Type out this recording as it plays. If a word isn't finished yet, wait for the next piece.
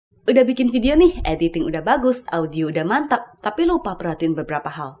Udah bikin video nih, editing udah bagus, audio udah mantap, tapi lupa perhatiin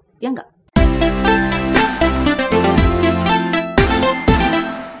beberapa hal, ya nggak?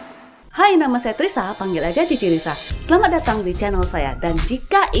 Hai, nama saya Trisa, panggil aja Cici Risa. Selamat datang di channel saya. Dan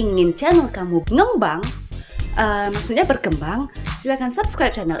jika ingin channel kamu ngembang, maksudnya berkembang, silahkan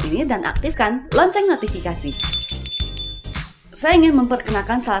subscribe channel ini dan aktifkan lonceng notifikasi. Saya ingin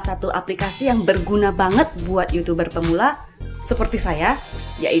memperkenalkan salah satu aplikasi yang berguna banget buat YouTuber pemula seperti saya,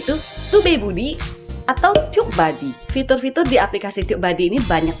 yaitu TubeBuddy atau TubeBuddy. Fitur-fitur di aplikasi TubeBuddy ini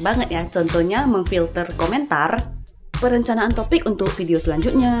banyak banget ya. Contohnya memfilter komentar, perencanaan topik untuk video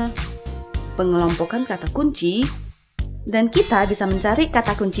selanjutnya, pengelompokan kata kunci, dan kita bisa mencari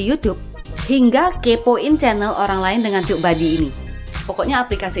kata kunci YouTube hingga kepoin channel orang lain dengan TubeBuddy ini. Pokoknya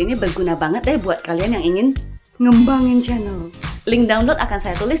aplikasi ini berguna banget deh buat kalian yang ingin ngembangin channel. Link download akan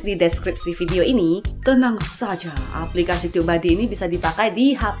saya tulis di deskripsi video ini. Tenang saja, aplikasi TubeBuddy ini bisa dipakai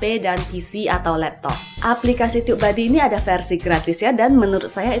di HP dan PC atau laptop. Aplikasi TubeBuddy ini ada versi gratis ya, dan menurut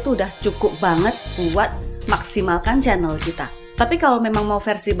saya itu udah cukup banget buat maksimalkan channel kita. Tapi kalau memang mau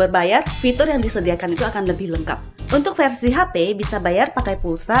versi berbayar, fitur yang disediakan itu akan lebih lengkap. Untuk versi HP bisa bayar pakai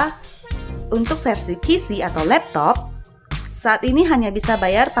pulsa. Untuk versi PC atau laptop, saat ini hanya bisa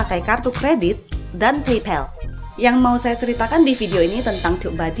bayar pakai kartu kredit dan PayPal. Yang mau saya ceritakan di video ini tentang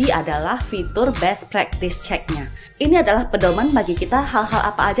TubeBuddy adalah fitur best practice check-nya. Ini adalah pedoman bagi kita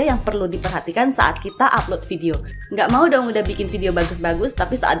hal-hal apa aja yang perlu diperhatikan saat kita upload video. Nggak mau dong udah bikin video bagus-bagus,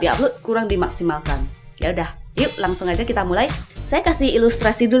 tapi saat diupload kurang dimaksimalkan. Ya udah, yuk langsung aja kita mulai. Saya kasih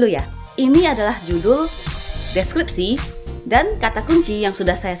ilustrasi dulu ya. Ini adalah judul, deskripsi, dan kata kunci yang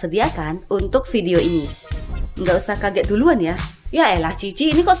sudah saya sediakan untuk video ini. Nggak usah kaget duluan ya. Ya elah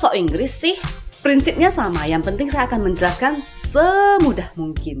Cici, ini kok sok Inggris sih? Prinsipnya sama, yang penting saya akan menjelaskan semudah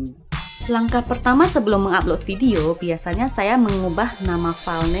mungkin. Langkah pertama sebelum mengupload video, biasanya saya mengubah nama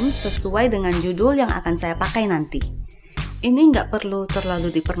file name sesuai dengan judul yang akan saya pakai nanti. Ini nggak perlu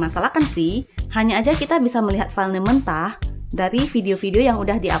terlalu dipermasalahkan sih, hanya aja kita bisa melihat file name mentah dari video-video yang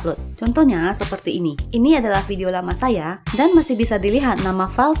udah diupload. Contohnya seperti ini. Ini adalah video lama saya, dan masih bisa dilihat nama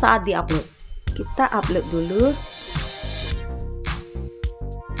file saat diupload. Kita upload dulu.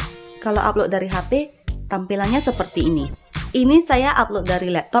 Kalau upload dari HP, tampilannya seperti ini. Ini saya upload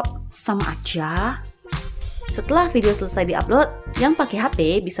dari laptop, sama aja. Setelah video selesai diupload, yang pakai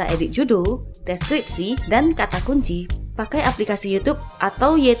HP bisa edit judul, deskripsi, dan kata kunci pakai aplikasi YouTube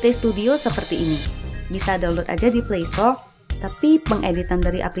atau YT Studio seperti ini. Bisa download aja di Play Store, tapi pengeditan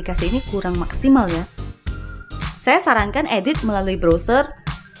dari aplikasi ini kurang maksimal ya. Saya sarankan edit melalui browser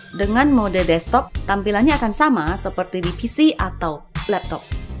dengan mode desktop, tampilannya akan sama seperti di PC atau laptop,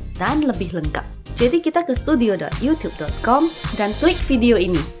 dan lebih lengkap. Jadi kita ke studio.youtube.com dan klik video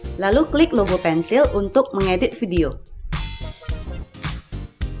ini. Lalu klik logo pensil untuk mengedit video.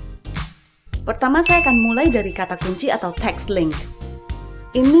 Pertama saya akan mulai dari kata kunci atau text link.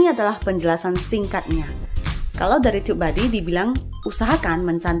 Ini adalah penjelasan singkatnya. Kalau dari TubeBuddy dibilang usahakan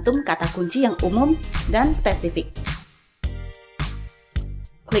mencantum kata kunci yang umum dan spesifik.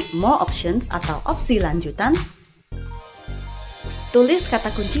 Klik more options atau opsi lanjutan. Tulis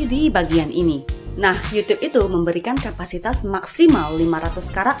kata kunci di bagian ini. Nah, YouTube itu memberikan kapasitas maksimal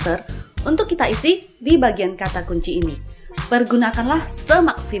 500 karakter untuk kita isi di bagian kata kunci ini. Pergunakanlah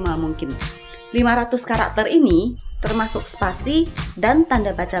semaksimal mungkin. 500 karakter ini termasuk spasi dan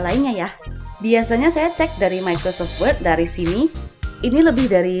tanda baca lainnya ya. Biasanya saya cek dari Microsoft Word dari sini. Ini lebih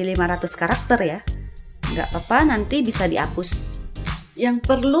dari 500 karakter ya. Nggak apa-apa, nanti bisa dihapus. Yang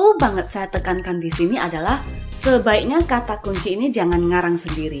perlu banget saya tekankan di sini adalah sebaiknya kata kunci ini jangan ngarang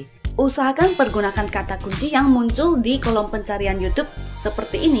sendiri. Usahakan pergunakan kata kunci yang muncul di kolom pencarian YouTube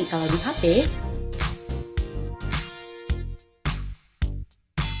seperti ini kalau di HP.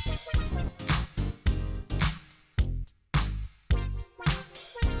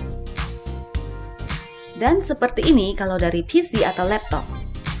 Dan seperti ini kalau dari PC atau laptop.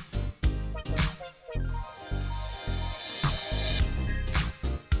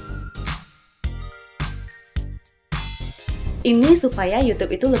 Ini supaya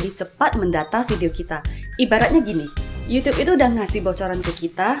YouTube itu lebih cepat mendata video kita. Ibaratnya gini, YouTube itu udah ngasih bocoran ke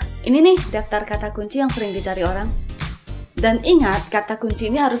kita. Ini nih daftar kata kunci yang sering dicari orang. Dan ingat, kata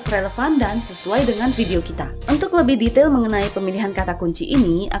kunci ini harus relevan dan sesuai dengan video kita. Untuk lebih detail mengenai pemilihan kata kunci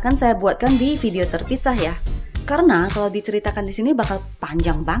ini, akan saya buatkan di video terpisah ya. Karena kalau diceritakan di sini bakal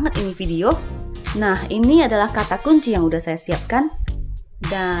panjang banget ini video. Nah, ini adalah kata kunci yang udah saya siapkan.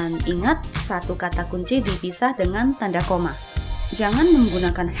 Dan ingat, satu kata kunci dipisah dengan tanda koma. Jangan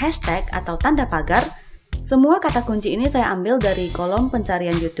menggunakan hashtag atau tanda pagar. Semua kata kunci ini saya ambil dari kolom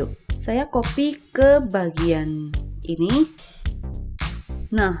pencarian YouTube. Saya copy ke bagian ini.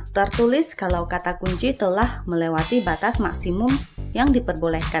 Nah, tertulis kalau kata kunci telah melewati batas maksimum yang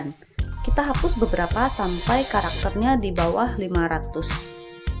diperbolehkan. Kita hapus beberapa sampai karakternya di bawah 500.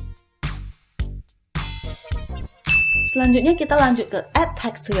 Selanjutnya kita lanjut ke add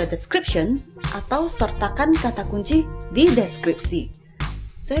text to your description atau sertakan kata kunci di deskripsi.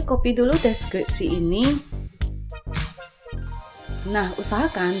 Saya copy dulu deskripsi ini. Nah,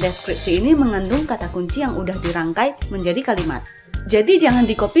 usahakan deskripsi ini mengandung kata kunci yang udah dirangkai menjadi kalimat. Jadi jangan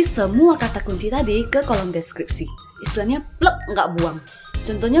di-copy semua kata kunci tadi ke kolom deskripsi. Istilahnya plek, nggak buang.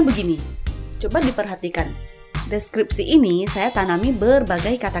 Contohnya begini, coba diperhatikan. Deskripsi ini saya tanami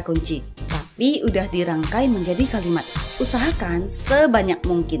berbagai kata kunci, tapi udah dirangkai menjadi kalimat. Usahakan sebanyak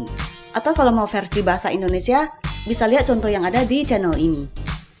mungkin. Atau kalau mau versi bahasa Indonesia, bisa lihat contoh yang ada di channel ini.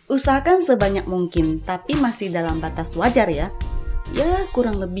 Usahakan sebanyak mungkin, tapi masih dalam batas wajar ya. Ya,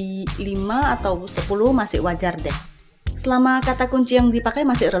 kurang lebih 5 atau 10 masih wajar deh. Selama kata kunci yang dipakai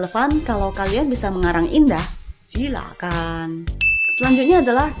masih relevan, kalau kalian bisa mengarang indah, silakan. Selanjutnya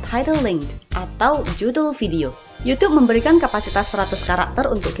adalah title link atau judul video. YouTube memberikan kapasitas 100 karakter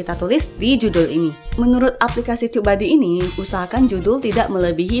untuk kita tulis di judul ini. Menurut aplikasi TubeBuddy ini, usahakan judul tidak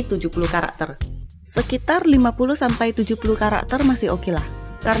melebihi 70 karakter. Sekitar 50-70 karakter masih oke lah.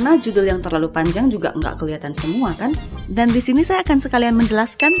 Karena judul yang terlalu panjang juga nggak kelihatan semua kan? Dan di sini saya akan sekalian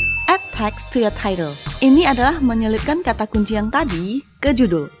menjelaskan add text to your title. Ini adalah menyelipkan kata kunci yang tadi ke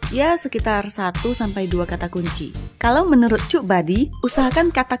judul. Ya, sekitar 1-2 kata kunci. Kalau menurut TubeBuddy, usahakan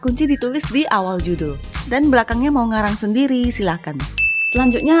kata kunci ditulis di awal judul. Dan belakangnya mau ngarang sendiri, silakan.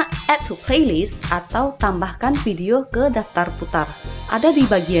 Selanjutnya, add to playlist atau tambahkan video ke daftar putar. Ada di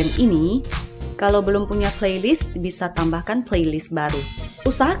bagian ini. Kalau belum punya playlist, bisa tambahkan playlist baru.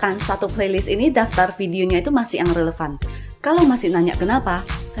 Usahakan satu playlist ini daftar videonya itu masih yang relevan. Kalau masih nanya kenapa,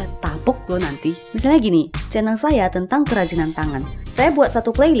 saya tabok loh nanti. Misalnya gini, channel saya tentang kerajinan tangan. Saya buat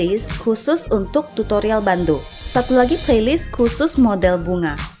satu playlist khusus untuk tutorial bando. Satu lagi playlist khusus model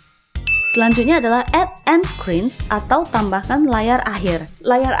bunga. Selanjutnya adalah add end screens atau tambahkan layar akhir.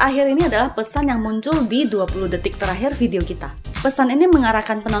 Layar akhir ini adalah pesan yang muncul di 20 detik terakhir video kita. Pesan ini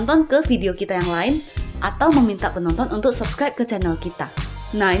mengarahkan penonton ke video kita yang lain atau meminta penonton untuk subscribe ke channel kita.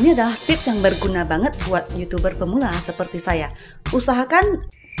 Nah, ini adalah tips yang berguna banget buat YouTuber pemula seperti saya. Usahakan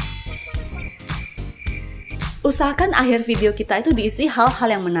akhir video kita itu diisi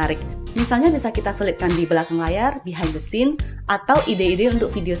hal-hal yang menarik. Misalnya bisa kita selipkan di belakang layar, behind the scene, atau ide-ide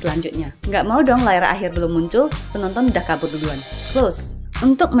untuk video selanjutnya. Nggak mau dong layar akhir belum muncul, penonton udah kabur duluan. Close.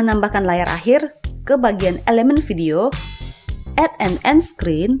 Untuk menambahkan layar akhir ke bagian elemen video, add an end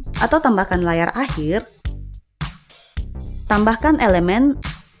screen atau tambahkan layar akhir. Tambahkan elemen,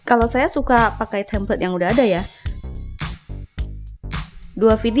 kalau saya suka pakai template yang udah ada ya. 2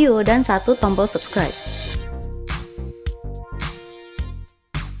 video dan 1 tombol subscribe.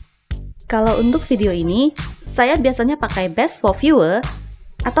 Kalau untuk video ini, saya biasanya pakai best for viewer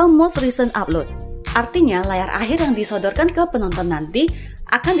atau most recent upload. Artinya layar akhir yang disodorkan ke penonton nanti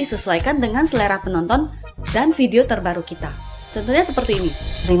akan disesuaikan dengan selera penonton dan video terbaru kita. Contohnya seperti ini.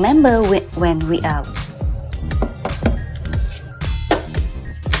 Remember when we are.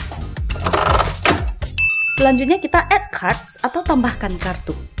 Selanjutnya kita add cards atau tambahkan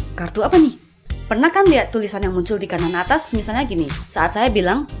kartu. Kartu apa nih? Pernah kan lihat tulisan yang muncul di kanan atas? Misalnya gini, saat saya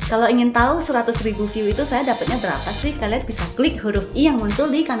bilang, kalau ingin tahu 100.000 view itu saya dapatnya berapa sih? Kalian bisa klik huruf I yang muncul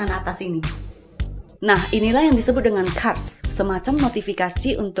di kanan atas ini. Nah, inilah yang disebut dengan cards, semacam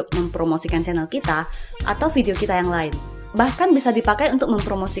notifikasi untuk mempromosikan channel kita atau video kita yang lain. Bahkan bisa dipakai untuk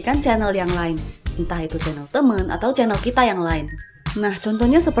mempromosikan channel yang lain, entah itu channel teman atau channel kita yang lain. Nah,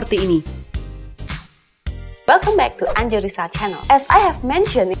 contohnya seperti ini. Welcome back to Anjarisa channel. As I have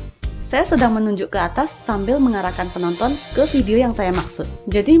mentioned, saya sedang menunjuk ke atas sambil mengarahkan penonton ke video yang saya maksud.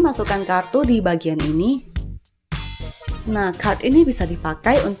 Jadi masukkan kartu di bagian ini. Nah, card ini bisa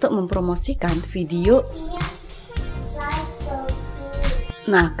dipakai untuk mempromosikan video.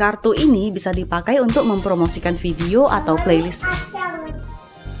 Nah, kartu ini bisa dipakai untuk mempromosikan video atau playlist.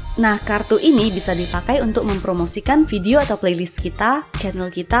 Nah, kartu ini bisa dipakai untuk mempromosikan video atau playlist kita, channel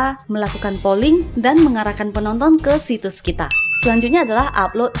kita, melakukan polling, dan mengarahkan penonton ke situs kita. Selanjutnya adalah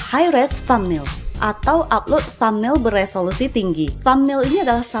upload high-res thumbnail atau upload thumbnail beresolusi tinggi. Thumbnail ini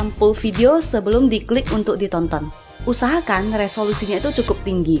adalah sampul video sebelum diklik untuk ditonton. Usahakan resolusinya itu cukup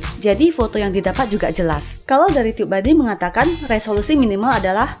tinggi, jadi foto yang didapat juga jelas. Kalau dari TubeBuddy mengatakan resolusi minimal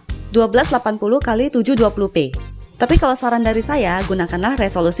adalah 1280 x 720p. Tapi kalau saran dari saya, gunakanlah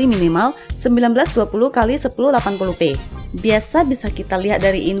resolusi minimal 1920 x 1080p. Biasa bisa kita lihat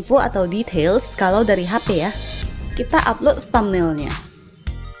dari info atau details kalau dari HP ya. Kita upload thumbnailnya.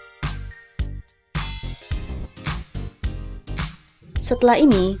 Setelah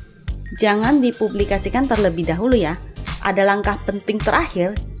ini, jangan dipublikasikan terlebih dahulu ya. Ada langkah penting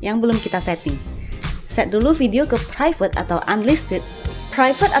terakhir yang belum kita setting. Set dulu video ke private atau unlisted.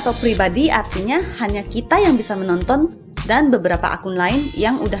 Private atau pribadi artinya hanya kita yang bisa menonton dan beberapa akun lain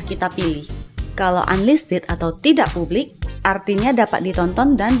yang udah kita pilih. Kalau unlisted atau tidak publik, artinya dapat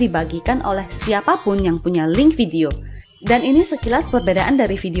ditonton dan dibagikan oleh siapapun yang punya link video. Dan ini sekilas perbedaan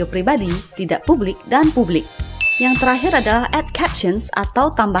dari video pribadi, tidak publik, dan publik. Yang terakhir adalah add captions atau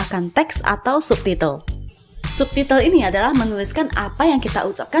tambahkan teks atau subtitle. Subtitle ini adalah menuliskan apa yang kita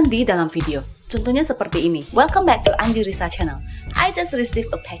ucapkan di dalam video. Contohnya seperti ini. Welcome back to Anjurisa channel. I just received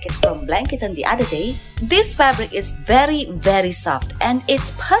a package from Blanketan the other day. This fabric is very soft and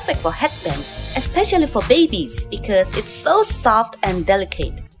it's perfect for headbands, especially for babies because it's so soft and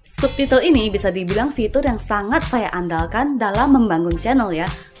delicate. Subtitle ini bisa dibilang fitur yang sangat saya andalkan dalam membangun channel ya,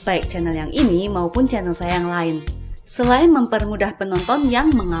 baik channel yang ini maupun channel saya yang lain. Selain mempermudah penonton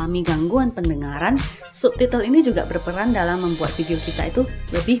yang mengalami gangguan pendengaran, subtitle ini juga berperan dalam membuat video kita itu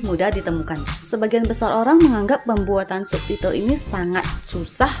lebih mudah ditemukan. Sebagian besar orang menganggap pembuatan subtitle ini sangat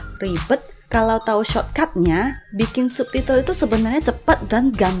susah, ribet. Kalau tahu shortcutnya, bikin subtitle itu sebenarnya cepat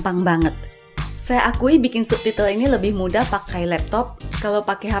dan gampang banget. Saya akui bikin subtitle ini lebih mudah pakai laptop. Kalau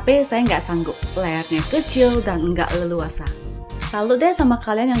pakai HP saya nggak sanggup, layarnya kecil dan nggak leluasa. Salut deh sama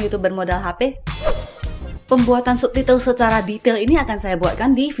kalian yang YouTuber modal HP. Pembuatan subtitle secara detail ini akan saya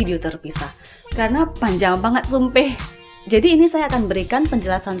buatkan di video terpisah, karena panjang banget sumpah. Jadi ini saya akan berikan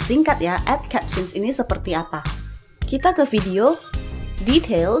penjelasan singkat ya, add captions ini seperti apa. Kita ke video,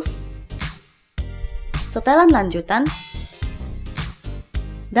 details, setelan lanjutan,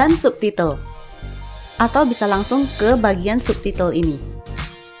 dan subtitle. Atau bisa langsung ke bagian subtitle ini.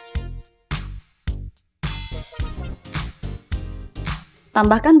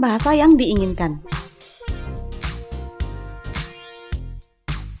 Tambahkan bahasa yang diinginkan.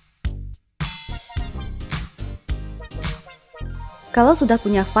 Kalau sudah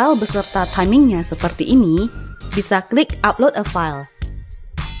punya file beserta timingnya seperti ini, bisa klik upload a file.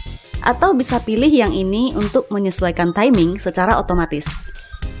 Atau bisa pilih yang ini untuk menyesuaikan timing secara otomatis.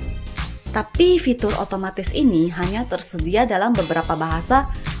 Tapi fitur otomatis ini hanya tersedia dalam beberapa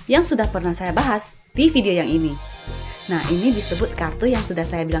bahasa yang sudah pernah saya bahas di video yang ini. Nah, ini disebut kartu yang sudah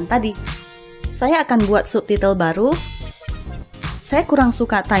saya bilang tadi. Saya akan buat subtitle baru. Saya kurang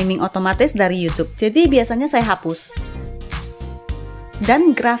suka timing otomatis dari YouTube, jadi biasanya saya hapus.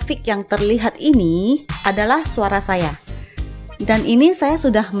 Dan grafik yang terlihat ini adalah suara saya. Dan ini saya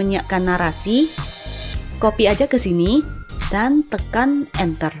sudah menyiapkan narasi. Copy aja ke sini dan tekan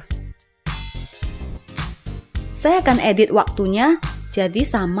enter. Saya akan edit waktunya jadi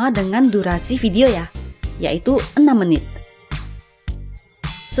sama dengan durasi video ya, yaitu 6 menit.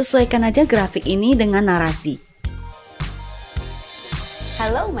 Sesuaikan aja grafik ini dengan narasi.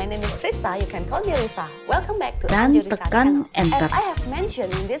 Hello, my name is Trisa. You can call me Risa. Welcome back to Dan Anjurisa tekan channel. enter. As I have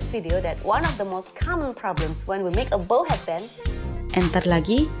mentioned in this video that one of the most common problems when we make a bow headband Enter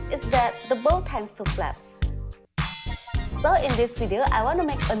lagi. is that the bow tends to flap. So in this video, I want to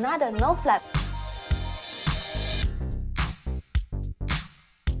make another no flap.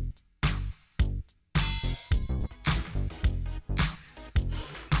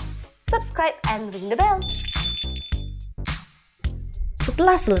 Subscribe and ring the bell.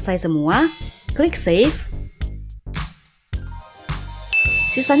 Setelah selesai semua, klik save.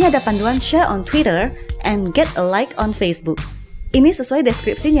 Sisanya ada panduan share on Twitter and get a like on Facebook. Ini sesuai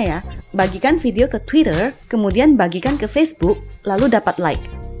deskripsinya ya. Bagikan video ke Twitter, kemudian bagikan ke Facebook, lalu dapat like.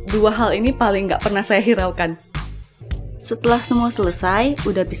 Dua hal ini paling nggak pernah saya hiraukan. Setelah semua selesai,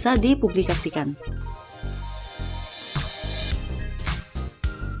 udah bisa dipublikasikan.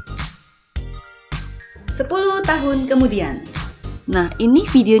 Sepuluh tahun kemudian. Nah, ini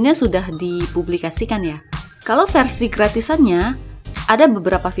videonya sudah dipublikasikan ya. Kalau versi gratisannya, ada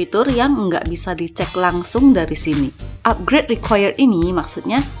beberapa fitur yang nggak bisa dicek langsung dari sini. Upgrade required ini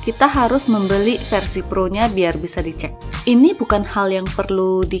maksudnya kita harus membeli versi pro-nya biar bisa dicek. Ini bukan hal yang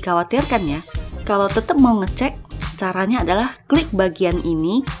perlu dikhawatirkan ya. Kalau tetap mau ngecek, caranya adalah klik bagian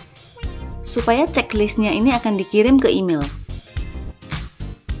ini supaya checklistnya ini akan dikirim ke email.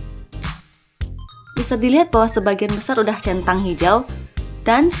 Bisa dilihat bahwa sebagian besar udah centang hijau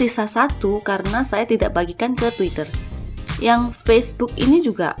dan sisa satu karena saya tidak bagikan ke Twitter. Yang Facebook ini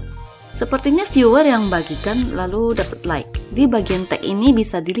juga sepertinya viewer yang bagikan lalu dapat like. Di bagian tag ini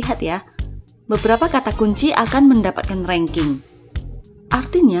bisa dilihat ya, beberapa kata kunci akan mendapatkan ranking.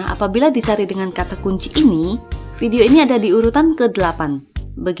 Artinya apabila dicari dengan kata kunci ini, video ini ada di urutan ke-8.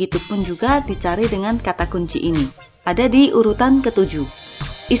 Begitupun juga dicari dengan kata kunci ini, ada di urutan ke-7.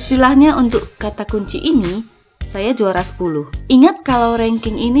 Istilahnya untuk kata kunci ini Saya juara 10. Ingat kalau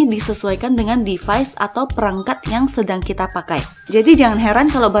ranking ini disesuaikan dengan device atau perangkat yang sedang kita pakai. Jadi jangan heran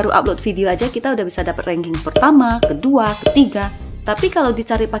kalau baru upload video aja kita udah bisa dapat ranking pertama, kedua, ketiga. Tapi kalau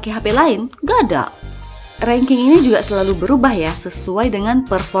dicari pakai HP lain, gak ada. Ranking ini juga selalu berubah ya, sesuai dengan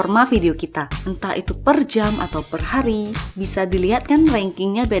performa video kita. Entah itu per jam atau per hari, bisa dilihat kan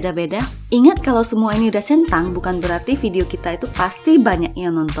rankingnya beda-beda. Ingat kalau semua ini udah centang, bukan berarti video kita itu pasti banyak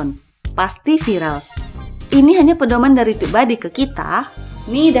yang nonton. Pasti viral. Ini hanya pedoman dari TubeBuddy ke kita.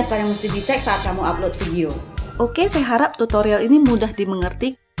 Nih daftar yang mesti dicek saat kamu upload video. Oke, saya harap tutorial ini mudah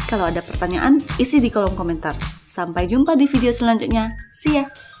dimengerti. Kalau ada pertanyaan, isi di kolom komentar. Sampai jumpa di video selanjutnya. See ya!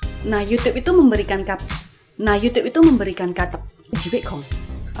 Nah, YouTube itu memberikan kata. Ijibekong.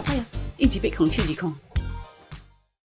 Apa ya? Ijibekong, cijikong.